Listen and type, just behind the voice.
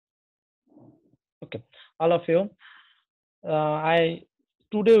Okay, all of you. I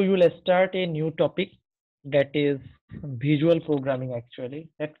Today we will start a new topic that is visual programming. Actually,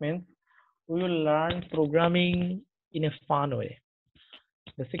 that means we will learn programming in a fun way.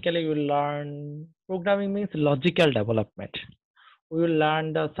 Basically, we will learn programming means logical development. We will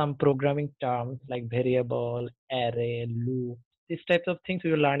learn some programming terms like variable, array, loop. These types of things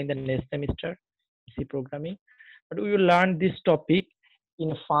we will learn in the next semester, C programming. But we will learn this topic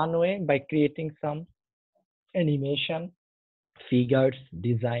in a fun way by creating some animation, figures,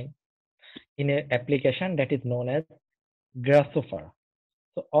 design in an application that is known as Grasshopper.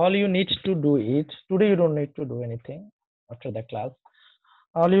 So all you need to do is today you don't need to do anything after the class.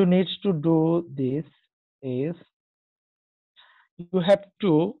 All you need to do this is you have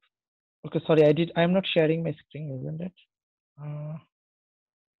to. Okay, sorry, I am not sharing my screen, isn't it? Uh,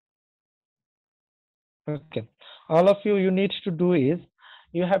 okay, all of you need to do is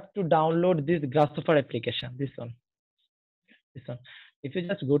you have to download this Grasshopper application. This one. If you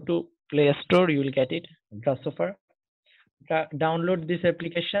just go to Play Store, you will get it. Grasshopper. Download this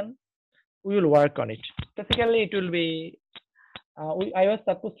application. We will work on it. Basically, it will be. I was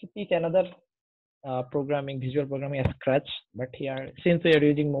supposed to teach another programming, visual programming as Scratch, but here since we are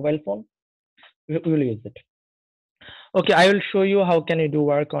using mobile phone, we will use it. Okay, I will show you how can you do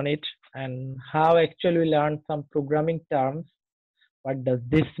work on it and how actually we learn some programming terms. What does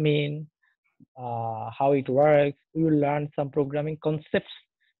this mean? How it works? We will learn some programming concepts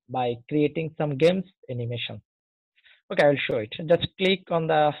by creating some games animation. Okay, I will show it. Just click on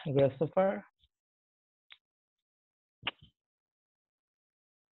the Grasshopper.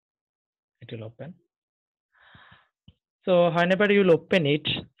 It will open. So whenever you will open it,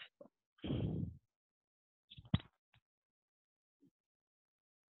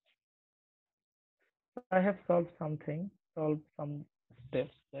 I have solved something, solved some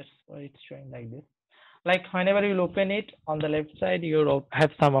steps. That's why it's showing like this. Like whenever you open it on the left side, you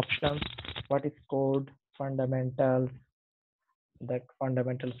have some options. What is code, fundamentals, the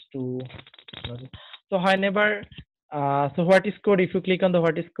fundamentals to. So whenever, so what is code? If you click on the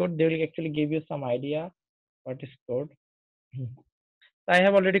what is code, they will actually give you some idea what is code. I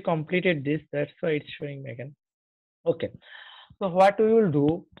have already completed this. That's why it's showing me again. Okay. So what we will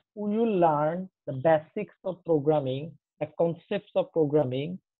do, we will learn the basics of programming, the concepts of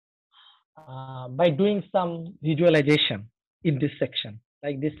programming by doing some visualization in this section.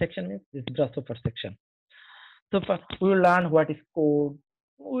 Like this section is this grasshopper section. So first we will learn what is code.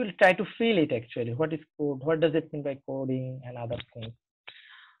 We will try to feel it actually. What is code? What does it mean by coding and other things?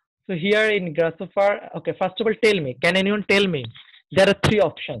 So here in grasshopper, okay, first of all, tell me, can anyone tell me? There are three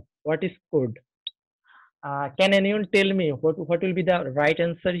options. What is code? Can anyone tell me what will be the right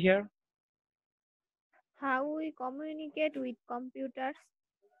answer here? How we communicate with computers.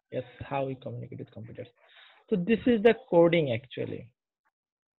 Yes, how we communicate with computers. So this is the coding actually.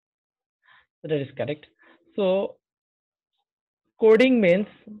 So that is correct. So coding means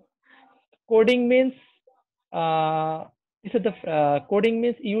coding means uh, this is the coding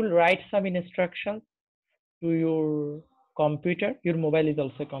means you will write some instructions to your computer. Your mobile is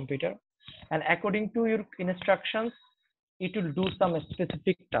also a computer, and according to your instructions, it will do some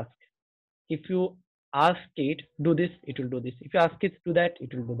specific task. If you ask it do this, it will do this. If you ask it do that,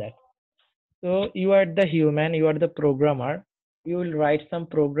 it will do that. So you are the human, you are the programmer. You will write some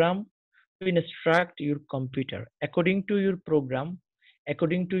program to instruct your computer. According to your program,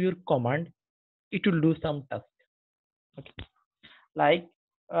 according to your command, it will do some task. Okay. Like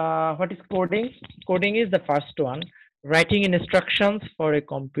what is coding? Coding is the first one. Writing instructions for a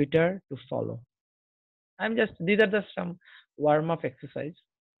computer to follow. These are the some warm up exercise.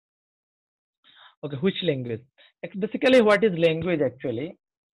 Okay, which language? Basically, what is language actually?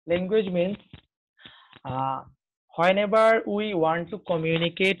 Language means uh, whenever we want to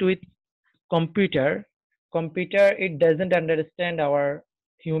communicate with computer, computer it doesn't understand our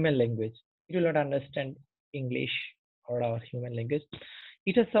human language. It will not understand English or our human language.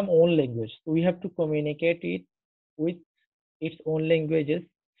 It has some own language. So we have to communicate it with its own languages.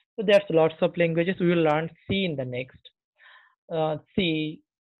 So there's lots of languages. We will learn C in the next. C,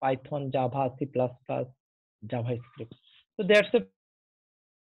 Python, Java, C++, JavaScript. So there's a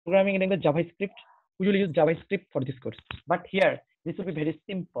programming language JavaScript. We will use JavaScript for this course. But here, this will be very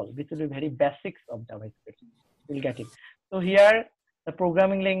simple. This will be very basics of JavaScript. You'll get it. So here, the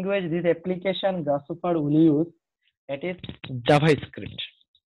programming language, this application Grasshopper will use, that is JavaScript.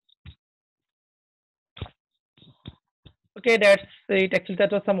 Okay, that's it. Actually,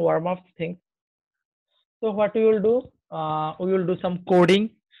 that was some warm-up things. So what we will do, we will do some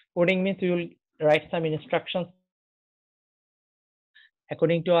coding. Coding means we will write some instructions to our computer.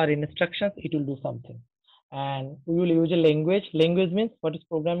 According to our instructions, it will do something. And we will use a language. Language means, what is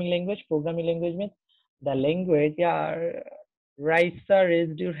programming language? Programming language means the language. Yeah, Raisa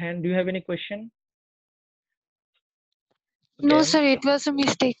raised your hand. Do you have any question? No, Okay, sir, it was a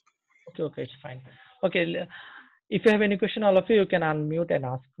mistake. okay, it's fine. Okay, if you have any question, all of you can unmute and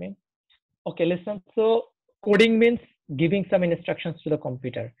ask me. Okay, listen. So coding means giving some instructions to the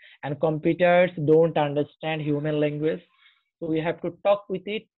computer, and computers don't understand human language. So we have to talk with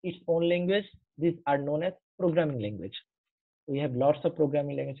its own language. These are known as programming language. We have lots of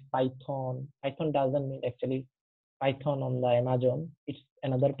programming language. Python. Python doesn't mean actually Python on the Amazon. It's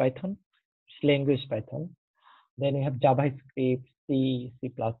another Python. It's language Python. Then you have JavaScript, C,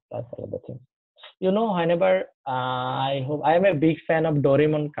 C++, all other things. Whenever I hope I am a big fan of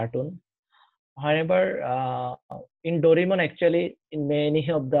Doraemon cartoon. However, in Doraemon, actually, in many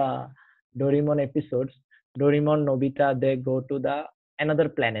of the Doraemon episodes, Doraemon, Nobita, they go to the another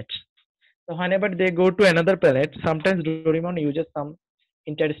planet. So whenever they go to another planet, sometimes Doraemon uses some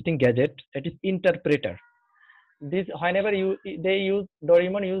interesting gadget, that is interpreter. This whenever they use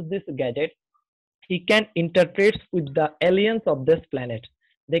Doraemon use this gadget, he can interpret with the aliens of this planet.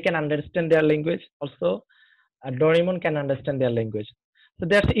 They can understand their language. Also, Doraemon can understand their language. So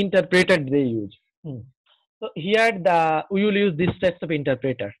that's interpreter they use. Hmm. So here we will use these types of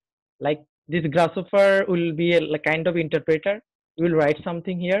interpreter. Like this grasshopper will be a kind of interpreter. We will write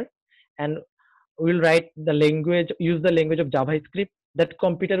something here, and we will write the language, use the language of JavaScript that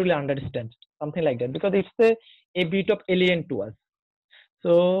computer will understand, something like that. Because it's a bit of alien to us.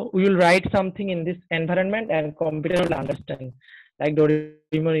 So we will write something in this environment, and computer will understand. Like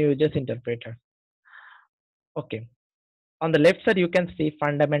Doraemon uses interpreter. Okay. On the left side, you can see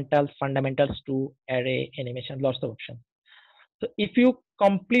fundamentals, fundamentals to array, animation, lots of options. So if you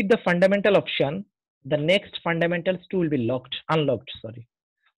complete the fundamental option, the next fundamentals 2 will be unlocked, sorry.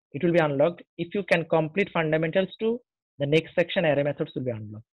 It will be unlocked. If you can complete fundamentals 2, the next section array methods will be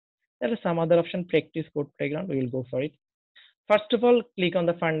unlocked. There are some other option, practice code playground, we will go for it. First of all, click on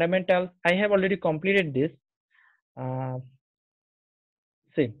the fundamentals. I have already completed this. Uh,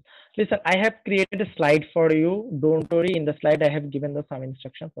 See, listen, I have created a slide for you. Don't worry, in the slide I have given the some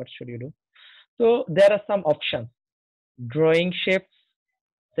instructions. What should you do? So there are some options. Drawing shapes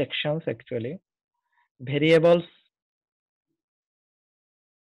sections actually, variables,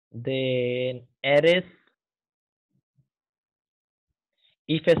 then arrays,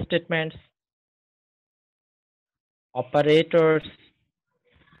 if statements, operators,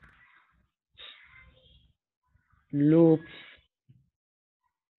 loops,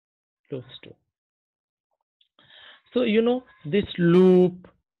 those two. So this loop,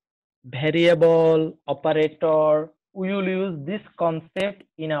 variable, operator, we will use this concept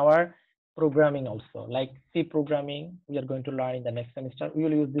in our programming also. Like C programming, we are going to learn in the next semester. We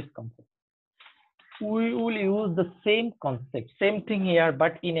will use this concept. We will use the same concept, same thing here,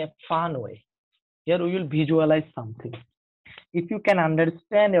 but in a fun way. Here we will visualize something. If you can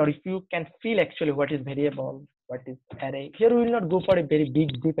understand or if you can feel actually what is variable, what is array, here we will not go for a very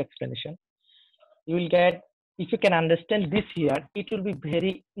big, deep explanation. You will get, if you can understand this here, it will be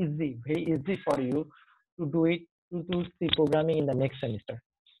very easy for you to do it, to do C programming in the next semester.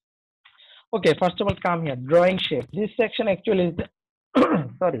 Okay, first of all, come here, drawing shape. This section actually is,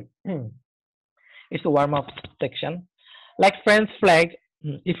 sorry, it's a warm up section. Like French flag,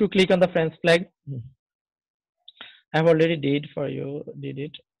 if you click on the French flag, I've already did for you, did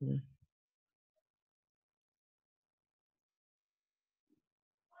it.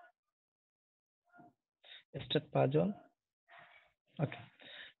 Start puzzle. Okay.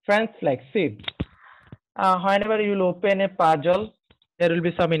 French flag, see, whenever you will open a puzzle, there will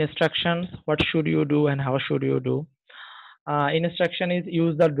be some instructions. What should you do and how should you do? Instruction is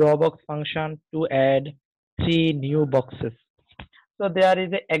use the drawbox function to add 3 new boxes. So there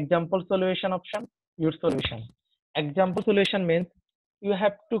is a example solution option, your solution. Example solution means you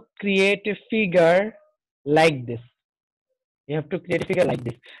have to create a figure like this. You have to create a figure like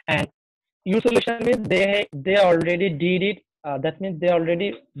this. And your solution means they already did it. That means they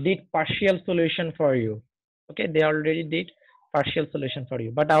already did partial solution for you. Okay, they already did partial solution for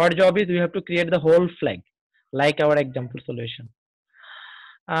you. But our job is we have to create the whole flag like our example solution.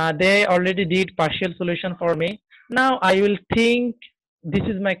 They already did partial solution for me. Now I will think this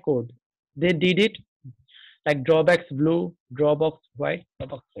is my code. They did it like drawbox blue, drawbox white,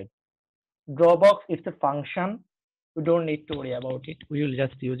 drawbox red. Drawbox is a function. We don't need to worry about it. We will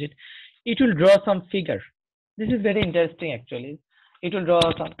just use it. It will draw some figure. This is very interesting actually. It will draw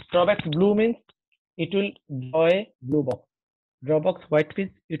some drawbox blue means it will draw a blue box. Drawbox white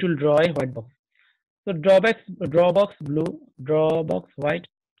means it will draw a white box. So drawbox blue, drawbox white.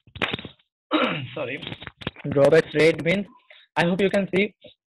 Sorry, drawbox red means I hope you can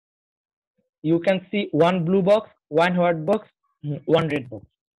see one blue box, one white box, one red box.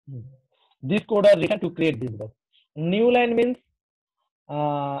 Hmm. This code are written to create this box. New line means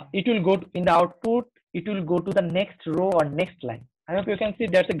it will go to, in the output, it will go to the next row or next line. I hope you can see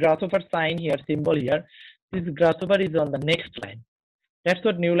there's a grasshopper sign here, symbol here. This grasshopper is on the next line. That's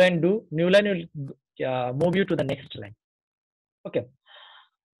what new line do. New line will move you to the next line. Okay,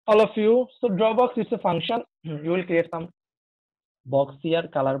 all of you. So drawbox is a function. You will create some box here,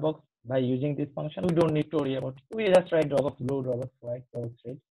 color box by using this function. We don't need to worry about it. We just write drawbox blue, drawbox white, drawbox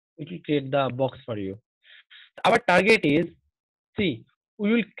red. It will create the box for you. Our target is, see,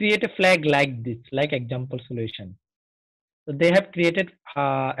 we will create a flag like this, like example solution. So they have created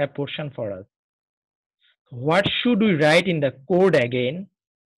a portion for us. What should we write in the code again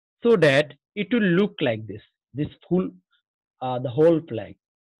so that it will look like this full, the whole flag?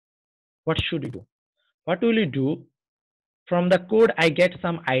 What should we do? What will you do? From the code, I get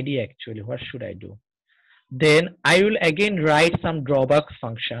some idea actually. What should I do? Then I will again write some drawbox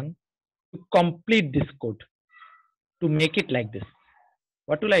function to complete this code to make it like this.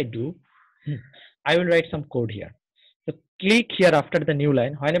 What will I do? I will write some code here. So click here after the new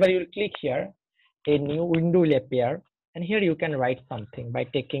line. Whenever you will click here, a new window will appear, and here you can write something by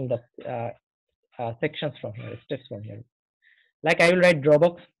taking the sections from here, steps from here. Like I will write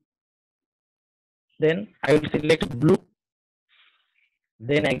drawbox, then I will select blue,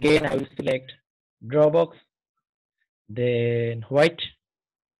 then again I will select drawbox, then white,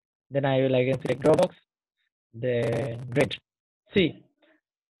 then I will again select drawbox, then red. See,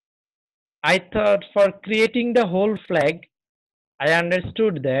 I thought for creating the whole flag, I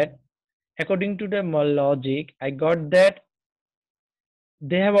understood that according to the logic, I got that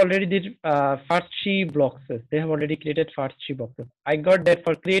they have already did first three boxes. They have already created first three boxes. I got that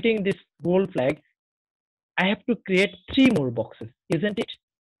for creating this whole flag, I have to create three more boxes, isn't it?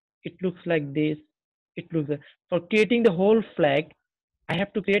 It looks like this. It looks like, for creating the whole flag, I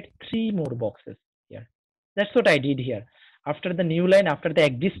have to create three more boxes here. That's what I did here. After the new line, after the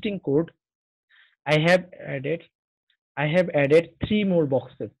existing code, I have added three more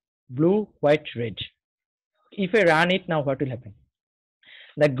boxes: blue, white, red. If I run it now, what will happen?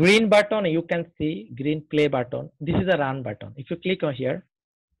 The green button, you can see green play button. This is a run button. If you click on here,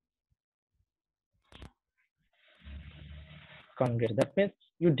 congrats. That means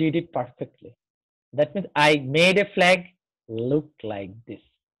you did it perfectly. That means I made a flag look like this.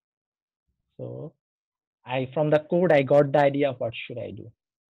 So I, from the code, I got the idea of what should I do.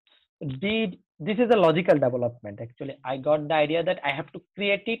 Did this is a logical development. Actually, I got the idea that I have to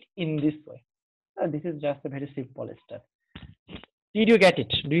create it in this way. This is just a very simple step. Did you get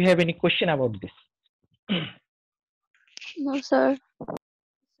it? Do you have any question about this? No, sir. Sir,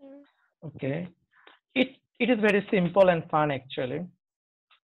 Okay. It is very simple and fun actually.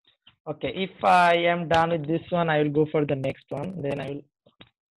 Okay, if I am done with this one, I will go for the next one. Then I will.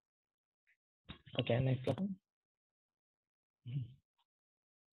 Okay, next one.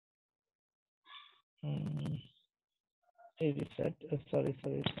 Hmm. Is it set? Sorry.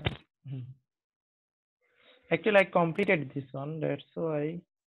 Hmm. Actually, I completed this one. That's why.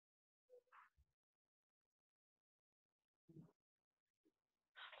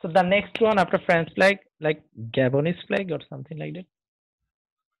 So the next one after French flag, like Gabonese flag or something like that.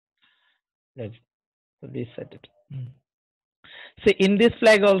 Let's so reset it. See, in this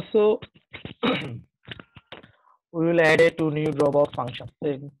flag also, we will add a two new drawbox functions.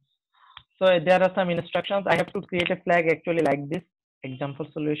 So there are some instructions. I have to create a flag actually like this example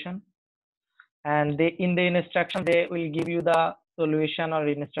solution, and they in the instruction they will give you the solution or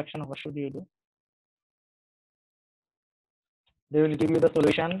instruction. What should you do? They will give you the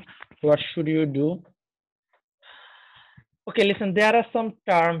solution. What should you do? Okay, listen. There are some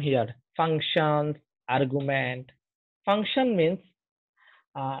term here: functions, argument. Function means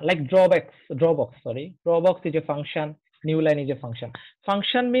like drawbox. Sorry, drawbox is a function. New line is a function.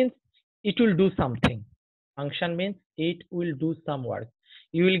 Function means it will do something. Function means it will do some work.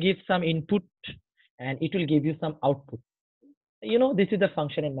 You will give some input and it will give you some output. You know, this is the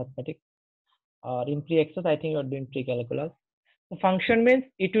function in mathematics or in pre-access. I think you're doing pre-calculus. So function means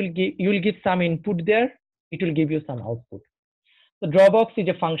it will give, you will give some input there. It will give you some output. So drawbox is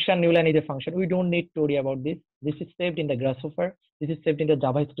a function, new line is a function. We don't need to worry about this. This is saved in the Grasshopper. This is saved in the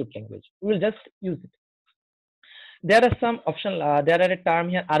JavaScript language. We will just use it. There are some optional, there are a term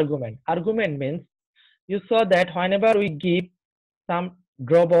here, argument. Argument means you saw that whenever we give some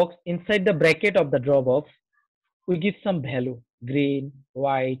drawbox, inside the bracket of the drawbox, we give some value, green,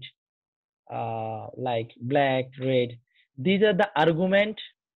 white, like black, red. These are the argument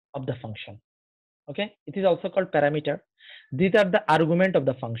of the function. Okay, it is also called parameter. These are the argument of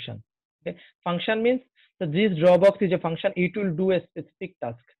the function. Okay, function means, so this draw box is a function. It will do a specific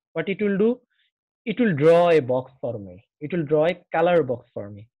task. What it will do? It will draw a box for me. It will draw a color box for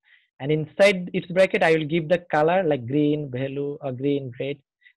me, and inside its bracket I will give the color like green value or green red.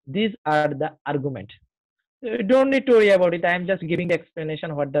 These are the argument. You don't need to worry about it. I am just giving the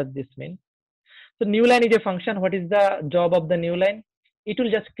explanation. What does this mean? So new line is a function. What is the job of the new line? It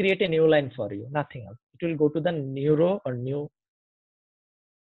will just create a new line for you, nothing else. It will go to the new row or new.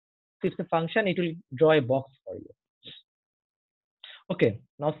 If it's a function, it will draw a box for you. Okay,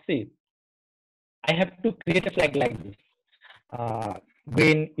 now see, I have to create a flag like this: uh,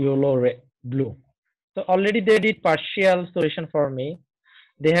 green, yellow, red, blue. So already they did partial solution for me.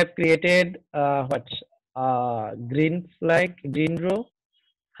 They have created what, green flag, green row,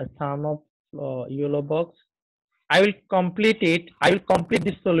 a sum of yellow box. I will complete it. I will complete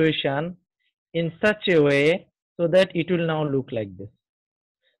this solution in such a way so that it will now look like this.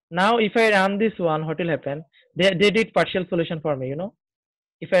 Now, if I run this one, what will happen? They did partial solution for me, you know.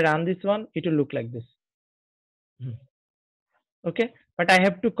 If I run this one, it will look like this. Hmm. Okay, but I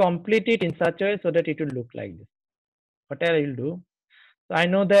have to complete it in such a way so that it will look like this. What I will do? So I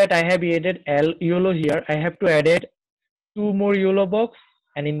know that I have added yellow here. I have to add it two more yellow box,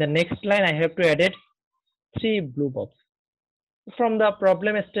 and in the next line I have to add it three blue box. From the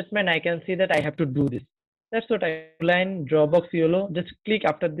problem statement, I can see that I have to do this. That's what I line draw box yellow. Just click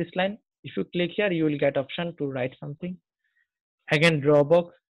after this line. If you click here, you will get option to write something. Again draw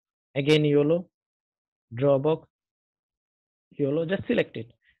box, again yellow, draw box, yellow. Just select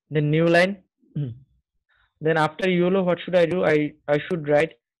it. Then new line. Then after yellow, what should I do? I should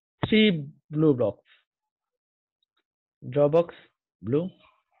write three blue blocks. Draw box, blue,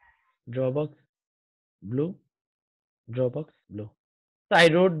 draw box, blue, draw box, blue. So I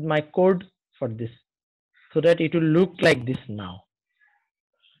wrote my code for this so that it will look like this now.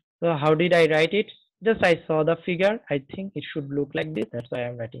 So how did I write it? Just I saw the figure. I think it should look like this. That's why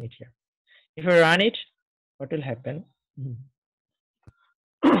I'm writing it here. If I run it, what will happen?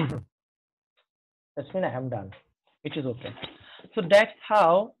 That's when I am done. It is okay. So that's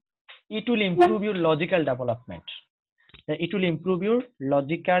how it will improve your logical development. It will improve your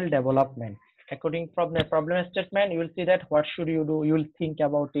logical development. According from the problem statement, you will see that what should you do. You will think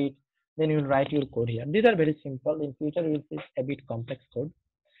about it. Then you will write your code here. These are very simple. In future, you will see a bit complex code,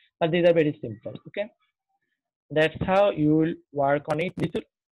 but these are very simple. Okay. That's how you will work on it. This will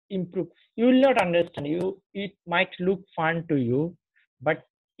improve. You will not understand. It might look fun to you, but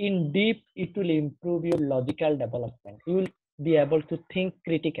in deep it will improve your logical development. You will be able to think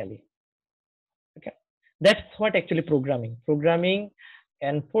critically. Okay, that's what actually programming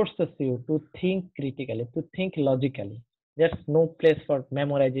enforces you to think critically, to think logically. There's no place for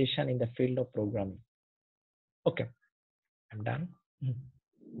memorization in the field of programming. Okay, I'm done.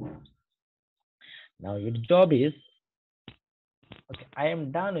 Now your job is, okay, I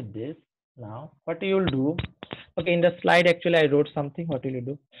am done with this. Now what you will do? Okay, in the slide actually I wrote something. What will you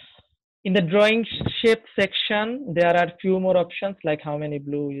do? In the drawing shape section there are few more options, like how many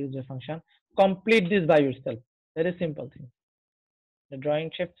blue, use the function. Complete this by yourself. Very simple thing. The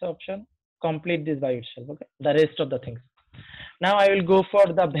drawing shapes option, complete this by yourself. Okay, the rest of the things. Now I will go for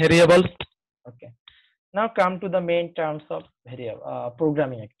the variables. Okay, now come to the main terms of variable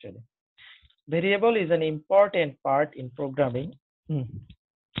programming. Actually, variable is an important part in programming. Okay,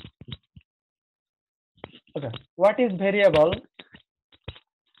 what is variable?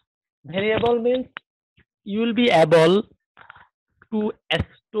 Variable means you will be able to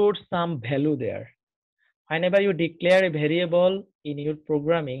store some value there. Whenever you declare a variable in your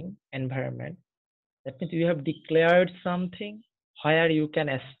programming environment, that means you have declared something where you can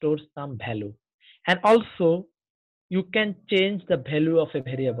store some value. And also, you can change the value of a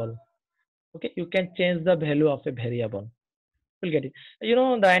variable. Okay, you can change the value of a variable. You'll get it. You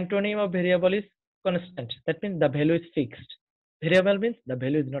know, the antonym of variable is constant. That means the value is fixed. Variable means the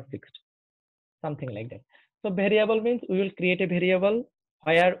value is not fixed. Something like that. So variable means we will create a variable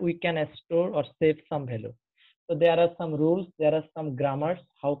where we can store or save some value. So there are some rules, there are some grammars.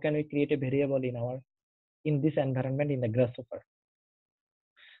 How can we create a variable in this environment in the Grasshopper?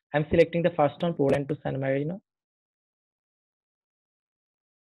 I'm selecting the first one, Poland to San Marino.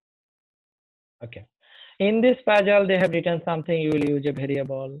 Okay. In this puzzle, they have written something. You will use a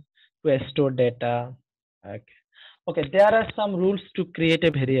variable to store data. Okay. Okay. There are some rules to create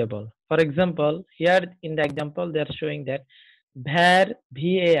a variable. For example, here in the example, they are showing that var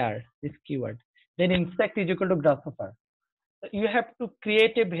this keyword. Then insect is equal to grasshopper. So you have to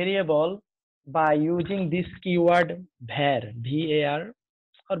create a variable by using this keyword var, var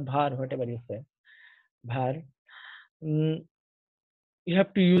or var, whatever you say, var. mm, you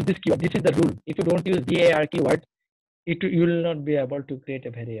have to use this keyword. This is the rule. If you don't use var keyword, you will not be able to create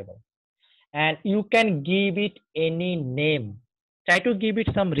a variable. And you can give it any name. Try to give it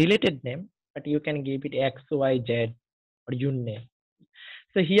some related name, but you can give it x, y, z, or your name.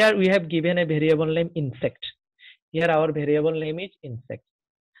 So here we have given a variable name insect. Here our variable name is insect.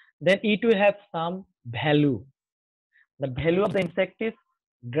 Then it will have some value. The value of the insect is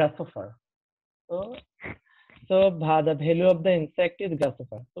grasshopper. So, the value of the insect is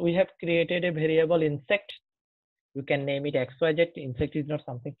grasshopper. So we have created a variable insect. You can name it xyz. Insect is not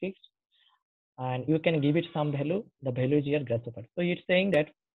something fixed, and you can give it some value. The value is here grasshopper. So it's saying that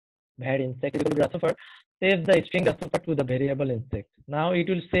var insect is equal to grasshopper. Save the string grasshopper to the variable insect. Now it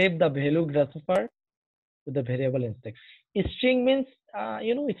will save the value grasshopper to the variable insect. String means,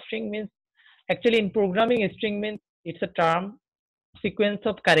 string means, actually in programming, string means it's a term, sequence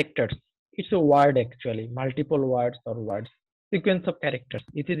of characters. It's a word actually, multiple words or words, sequence of characters.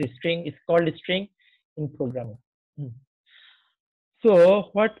 It is a string. It's called a string in programming. So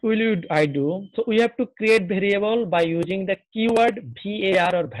what I do? So we have to create variable by using the keyword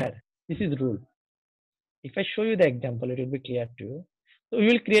var or var. This is rule. If I show you the example, it will be clear to you. So we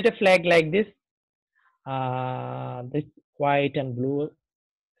will create a flag like this, this white and blue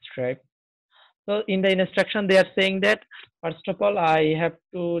stripe. So in the instruction, they are saying that first of all, I have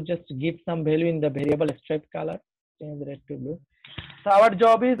to just give some value in the variable stripe color, change red to blue. So our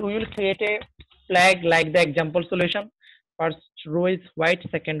job is we will create a flag like the example solution. First row is white,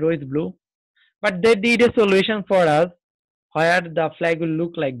 second row is blue. But they did a solution for us where the flag will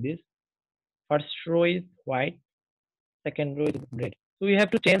look like this. First row is white, second row is red. So we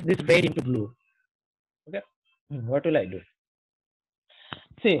have to change this red into blue. Okay. What will I do?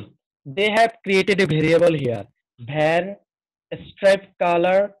 See, they have created a variable here. Var stripe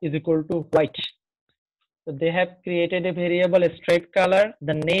color is equal to white. So they have created a variable stripe color.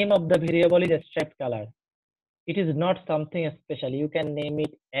 The name of the variable is stripe color. It is not something special. You can name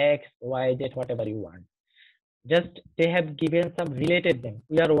it X, Y, Z, whatever you want. Just they have given some related name.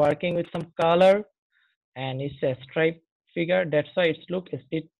 We are working with some color and it's a stripe figure. That's why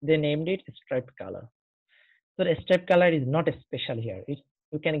they named it stripe color. So the stripe color is not special here.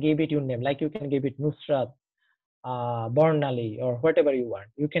 You can give it your name, like you can give it Nusrat, Bornali, or whatever you want.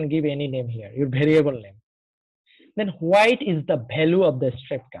 You can give any name here, your variable name. Then white is the value of the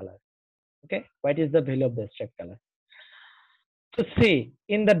stripe color. Okay, white is the value of the stripe color. So see,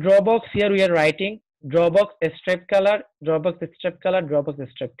 in the drawbox here we are writing drawbox stripe color, drawbox stripe color,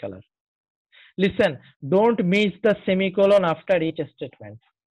 drawbox stripe color. Listen, don't miss the semicolon after each statement.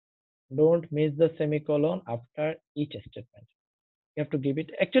 Don't miss the semicolon after each statement. You have to give it.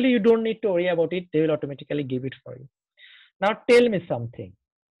 Actually, you don't need to worry about it. They will automatically give it for you. Now tell me something.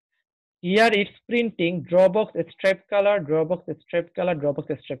 Here it's printing drawbox stripe color, drawbox stripe color,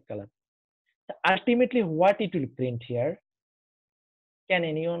 drawbox stripe color. So ultimately, what it will print here? Can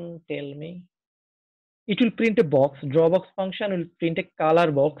anyone tell me? It will print a box. Drawbox function will print a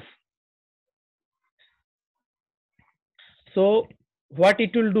color box. So what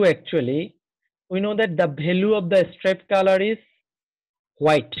it will do actually, we know that the value of the stripe color is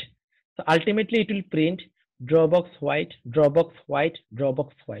white. So ultimately it will print drawbox white, drawbox white,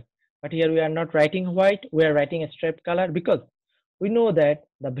 drawbox white. But here we are not writing white, we are writing a stripe color because we know that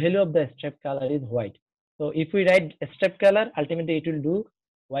the value of the stripe color is white. So if we write a stripe color, ultimately it will do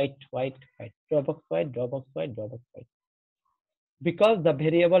white, white, white, drawbox white, drawbox white, drawbox white. Because the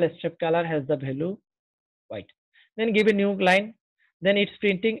variable stripe color has the value white. Then give a new line. Then it's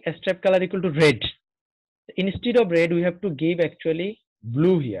printing a stripe color equal to red. Instead of red, we have to give actually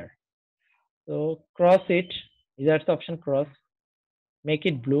blue here. So cross it. That's the option cross. Make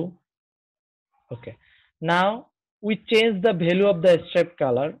it blue. Okay. Now we change the value of the stripe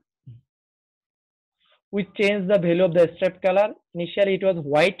color. We change the value of the stripe color. Initially it was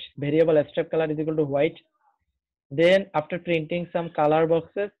white. Variable stripe color is equal to white. Then after printing some color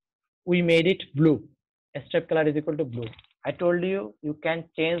boxes, we made it blue. Stripe color is equal to blue. I told you, you can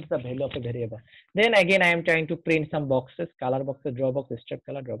change the value of a variable. Then again, I am trying to print some boxes, color boxes, draw box, stripe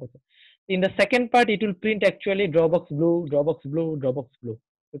color, draw box. In the second part, it will print actually draw box blue, draw box blue, draw box blue,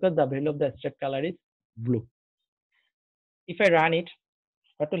 because the value of the stripe color is blue. If I run it,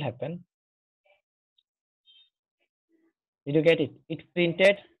 what will happen? Did you get it? It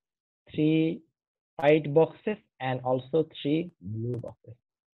printed 3 white boxes and also 3 blue boxes.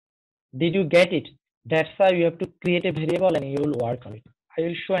 Did you get it? That's why you have to create a variable and you will work on it. I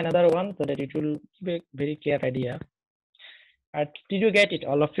will show another one so that it will give a very clear idea. Did you get it,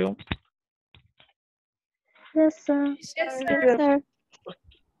 all of you? Yes, sir. Yes, It sir. is, Sir.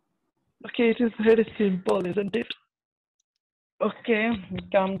 okay, it is very simple, isn't it? Okay, we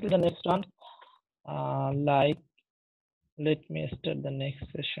come to the next one. Like, let me start the next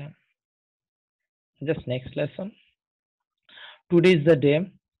session. Just next lesson. Today is the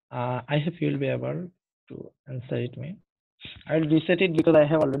day. I hope you'll be able to answer it me. I'll reset it because I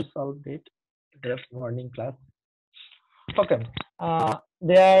have already solved it in the morning class. Okay.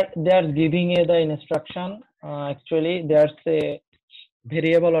 They are giving you the instruction. Actually, there's a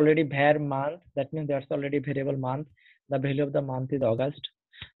variable already var month. That means there's already variable month. The value of the month is August.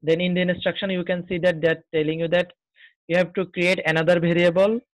 Then in the instruction, you can see that they're telling you that you have to create another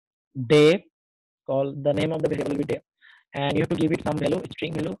variable day, called the name of the variable will be day, and you have to give it some value,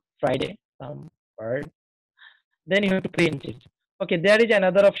 string value, Friday, some word. Then you have to print it. Okay, there is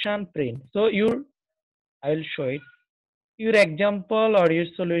another option, print. So I will show it. Your example or your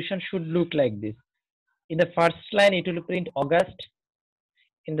solution should look like this. In the first line, it will print August.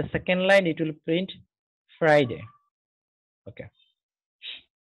 In the second line, it will print Friday. Okay.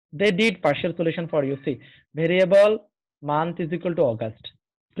 They did partial solution for you. See, variable month is equal to August.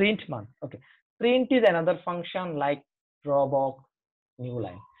 Print month. Okay. Print is another function like drawbox, new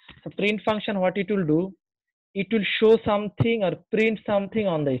line. So print function, what it will do, it will show something or print something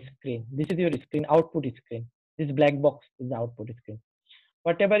on the screen. This is your screen, output screen. This black box is the output screen.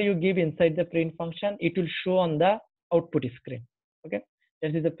 Whatever you give inside the print function, it will show on the output screen. Okay,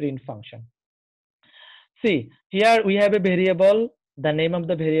 this is the print function. See, here we have a variable. The name of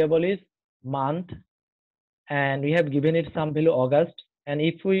the variable is month, and we have given it some value August. And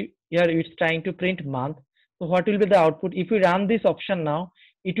if we here it's trying to print month, so what will be the output? If we run this option now,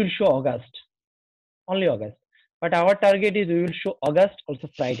 it will show August, only August. But our target is we will show August also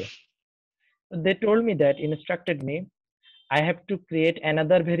Friday. So they told me that, instructed me, I have to create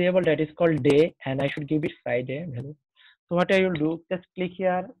another variable that is called day, and I should give it Friday value. So what I will do, just click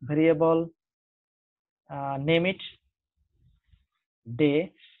here, variable, name it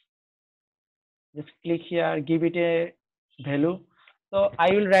day. Just click here, give it a value. So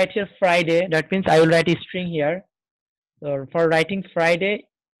I will write here Friday. That means I will write a string here. So for writing Friday,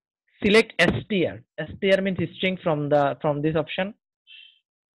 select str. Str means string from this option.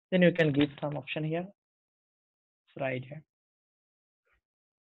 Then you can give some option here, Friday.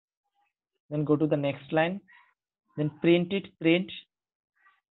 Then go to the next line. Then print it, print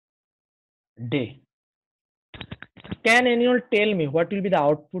day. Can anyone tell me what will be the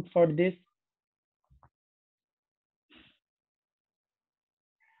output for this?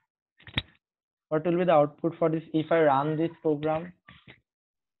 What will be the output for this if I run this program?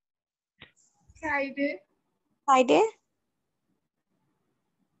 Friday. Friday.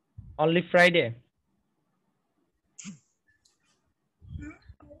 Only Friday.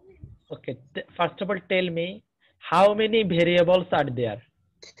 Okay. First of all, tell me how many variables are there?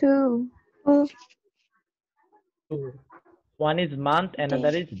 Two. Oh, Two. One is month, another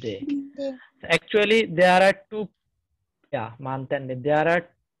is day. day. Actually, there are two. Yeah, month and day. There are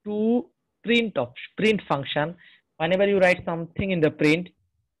two print function. Whenever you write something in the print,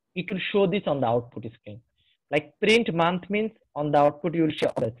 it will show this on the output screen. Like print month means on the output you will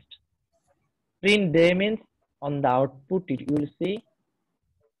show August. Print day means on the output you will see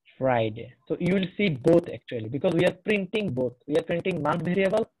Friday. So you will see both actually, because we are printing both. We are printing month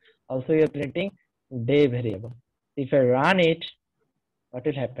variable, also we are printing day variable. If I run it, what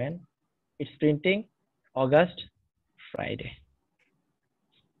will happen? It's printing August, Friday.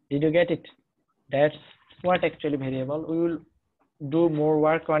 Did you get it? That's what actually variable. We will do more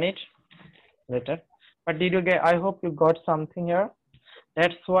work on it later. But did you get? I hope you got something here.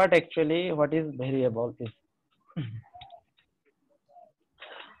 That's what actually what is variable is.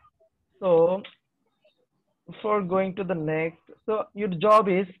 So before going to the next, so your job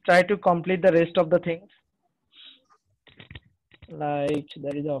is try to complete the rest of the things. Like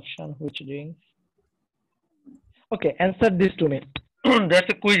there is an option which rings. Okay, answer this to me. There's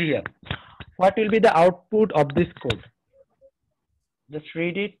a quiz here. What will be the output of this code? Just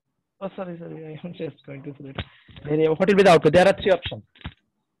read it. Oh, sorry. I am just going to put it. What will be the output? There are three options.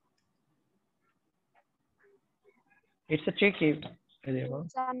 It's a tricky variable.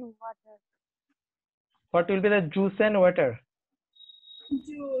 Juice and water. What will be the juice and water?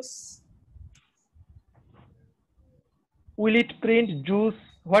 Juice. Will it print juice?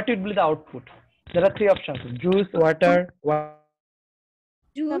 What will be the output? There are three options: juice, water.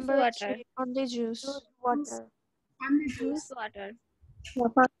 Juice, Number water. three. Only juice. Water. Only juice, water. The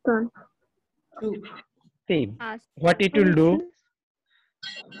first one. Same. Us. What it will do?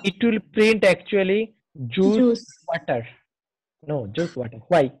 It will print actually juice, Juice. water. No, juice, water.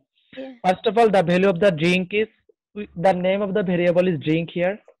 Why? Yeah. First of all, the value of the drink is, the name of the variable is drink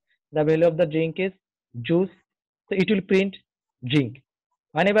here. The value of the drink is juice. So it will print drink.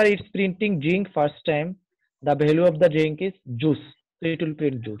 Whenever it's printing drink first time, the value of the drink is juice. So it will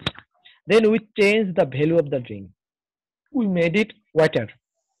print juice. Then we change the value of the drink. We made it water.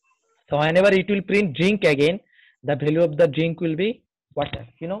 So whenever it will print drink again, the value of the drink will be water.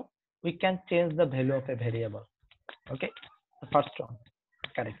 We can change the value of a variable. Okay, the first one,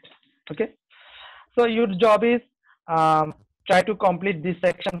 correct. Okay, so your job is, try to complete this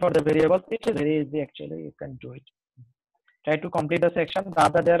section for the variable. It is very easy actually. You can do it. Try to complete the section. The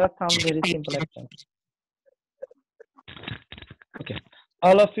other, there are some very simple actions. Okay,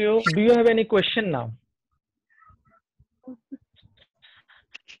 all of you, do you have any question now?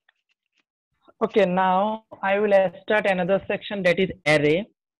 Okay, now I will start another section, that is array.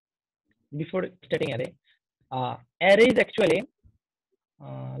 Before starting array, array is actually,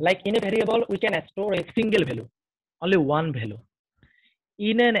 like in a variable we can store a single value, only one value.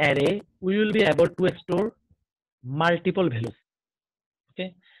 In an array we will be able to store multiple values.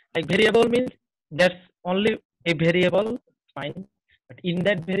 Okay, like variable means that's only a variable, fine, but in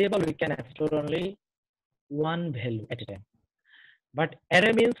that variable we can store only one value at a time. But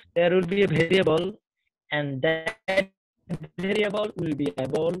array means there will be a variable, and that variable will be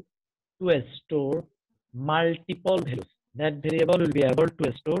able to store multiple values. That variable will be able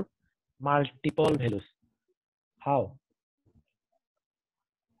to store multiple values. How?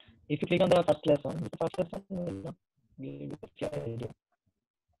 If you click on the first lesson will give you a clear idea.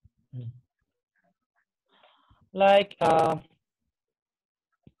 Like,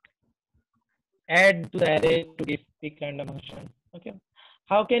 add to the array to give pick random function. Okay,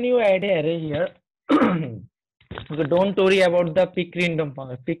 how can you add an array here? So don't worry about the pick random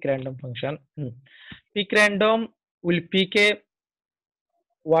function. Pick random will pick a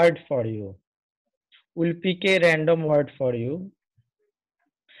word for you. Will pick a random word for you.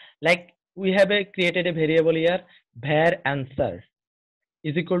 Like we have created a variable here, var answer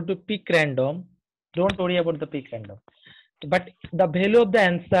is equal to pick random. Don't worry about the pick random. But the value of the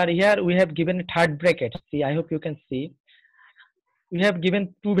answer here, we have given a third bracket. See, I hope you can see. We have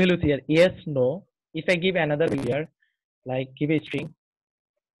given two values here, yes, no. If I give another value here, like give a string,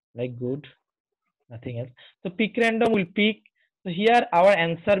 like good, nothing else. So pick random will pick. So here our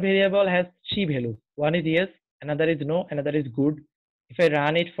answer variable has three values. One is yes, another is no, another is good. If I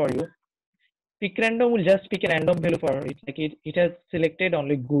run it for you, pick random will just pick a random value for it. Like it has selected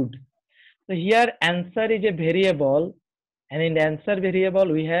only good. So here answer is a variable, and in the answer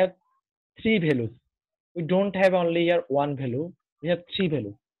variable we have three values. We don't have only here one value. We have three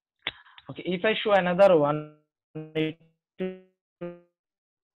values. Okay, if I show another one, it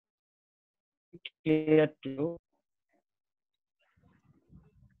clear to you.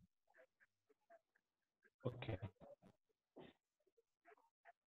 Okay.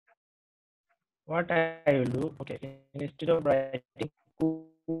 What I will do, okay, instead of writing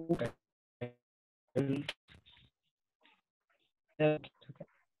cook, I will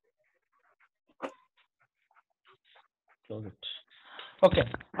close it. Okay,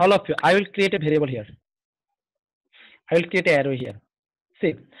 all of you, I will create a variable here. I will create an arrow here.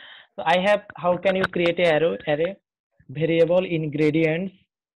 See, so I have, how can you create a array? Variable ingredients.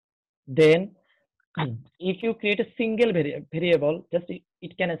 Then if you create a single variable, just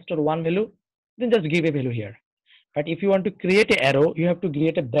it can store one value, then just give a value here. But if you want to create an arrow, you have to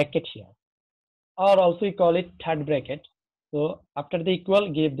create a bracket here, or also you call it third bracket. So after the equal,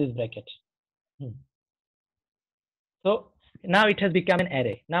 give this bracket. So now it has become an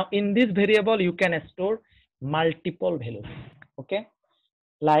array. Now in this variable, you can store multiple values. Okay,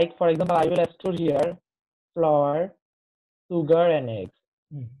 like for example, I will store here flour, sugar, and eggs.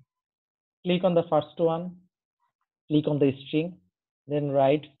 Click on the first one, click on the string, then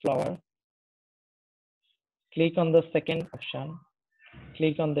write flour. Click on the second option,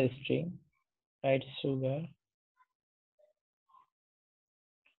 click on the string, write sugar.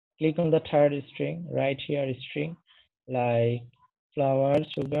 Click on the third string, write here string like flour,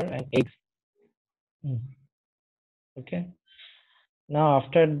 sugar, and eggs. Okay. Now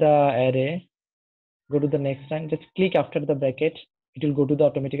after the array, go to the next line. Just click after the bracket. It will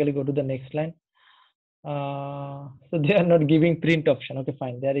automatically go to the next line. So they are not giving print option. Okay,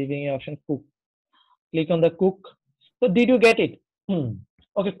 fine. They are giving an option cook. Click on the cook. So did you get it?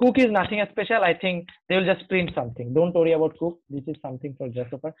 Okay, cook is nothing special. I think they will just print something. Don't worry about cook. This is something for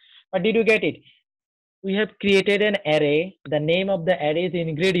Grasshopper. But did you get it? We have created an array. The name of the array is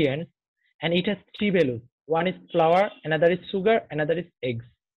ingredients, and it has three values. One is flour, another is sugar, another is eggs.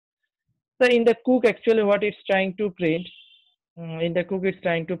 So in the cook, actually what it's trying to print, In the cook, it's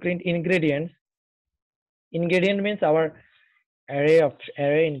trying to print ingredients. Ingredient means our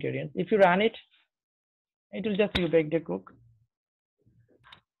array ingredients. If you run it, it will just you bake the cook.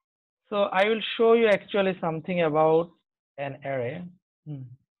 So I will show you actually something about an array.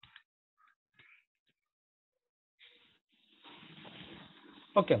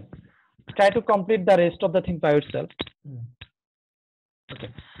 Okay, try to complete the rest of the thing by yourself. Okay,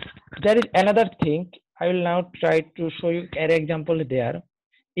 there is another thing. I will now try to show you array example there.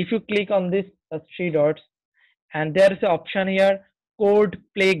 If you click on this three dots, and there is an option here, code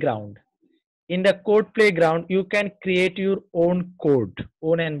playground. In the code playground, you can create your own code,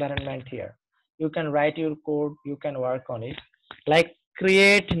 own environment here. You can write your code, you can work on it, like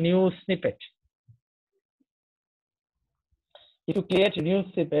create new snippet. If you create new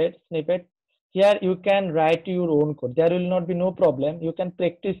snippet, here you can write your own code. There will not be no problem. You can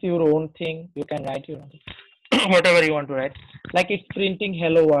practice your own thing. You can write your own whatever you want to write. Like it's printing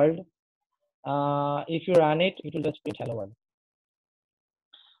hello world. If you run it, it will just print hello world.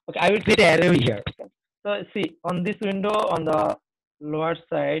 Okay, I will create an array here. So see on this window on the lower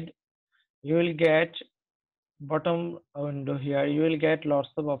side, you will get bottom window here. You will get lots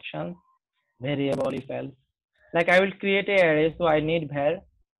of options. Variable, if else. Like I will create an array, so I need var.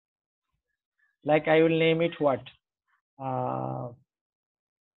 Like I will name it what? Uh,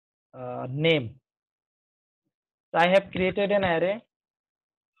 Name. So I have created an array.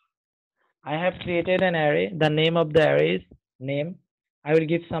 The name of the array is name. I will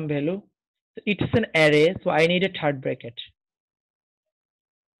give some value. So it's an array, so I need a third bracket.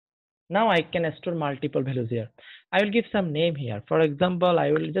 Now I can store multiple values here. I will give some name here. For example,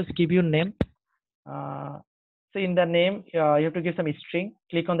 I will just give you name. So in the name, you have to give some string.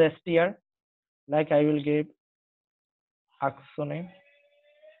 Click on the str. Like I will give Aksone.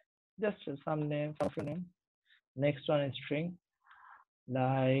 Just some name, some of your name. Next one is string.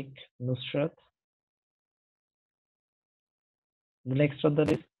 Like Nusrat. The next one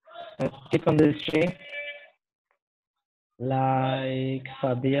that is click on the string. Like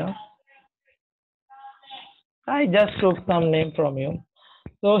Sadia. I just took some name from you.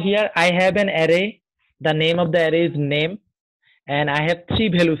 So here I have an array. The name of the array is name, and I have three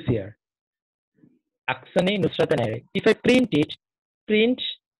values here. Aksani, Nusrat, and array. If I print it, print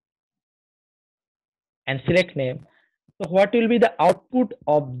and select name. So what will be the output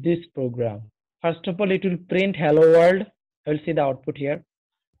of this program? First of all, it will print hello world. I will see the output here.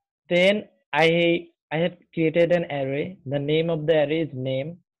 Then I have created an array. The name of the array is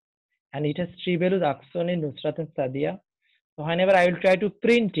name, and it has three values: Aksani, Nusrat, and Sadia. So whenever I will try to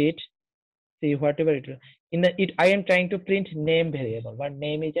print it, see whatever it in the it I am trying to print name variable, but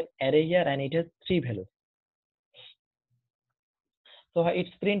name is an array here and it has three values. So it's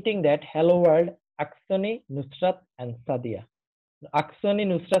printing that hello world, Aksani, Nusrat, and Sadia. Aksani,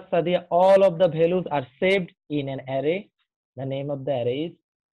 Nusrat, Sadia, all of the values are saved in an array. The name of the array is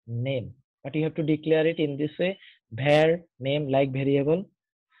name, but you have to declare it in this way: var name like variable,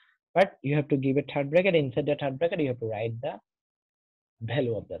 but you have to give a third bracket. Inside the third bracket, you have to write the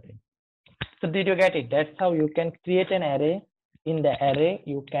value of the thing. So did you get it? That's how you can create an array. In the array,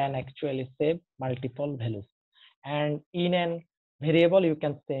 you can actually save multiple values, and in an variable, you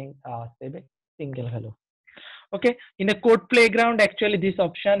can save a single value. Okay. In a code playground, actually, this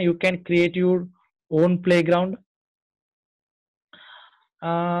option you can create your own playground.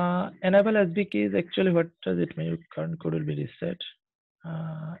 Enable SB keys. Actually, what does it mean? Your current code will be reset.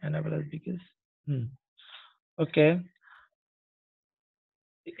 Enable SB keys. Okay.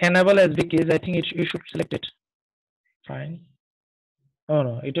 Enable SB keys. I think you should select it. Fine. Oh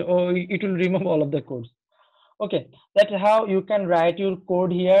no, it will remove all of the codes. Okay, that's how you can write your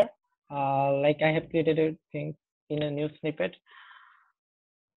code here. Like I have created a thing in a new snippet.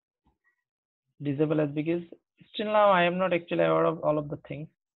 Disable as because still now I am not actually aware of all of the things.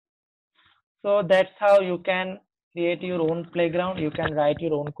 So that's how you can create your own playground. You can write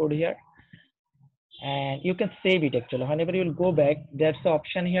your own code here, and you can save it actually. Whenever you will go back, there's the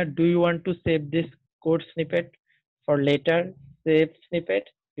option here. Do you want to save this code snippet for later? Save snippet.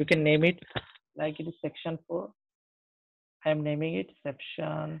 You can name it like it is section 4. I am naming it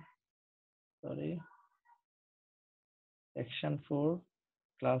section 4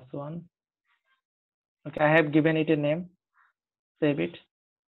 class 1. Okay, I have given it a name. Save it.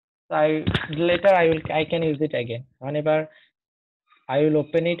 So I can use it again. Whenever I will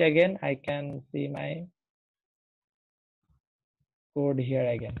open it again, I can see my code here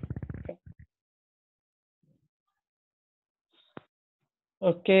again.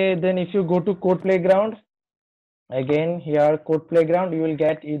 Okay, then if you go to code playground, Again, here code playground, you will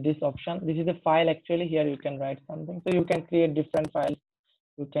get this option. This is a file actually. Here you can write something. So you can create different files.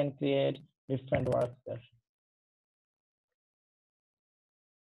 You can create different works there.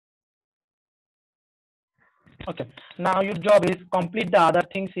 Okay. Now your job is complete the other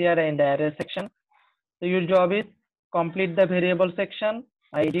things here in the array section. So your job is complete the variable section.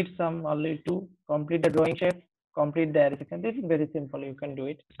 I did some only two. Complete the drawing shape. Complete the array section. This is very simple. You can do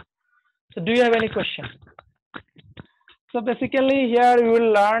it. So do you have any question? So basically here you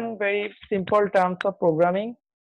will learn very simple terms of programming.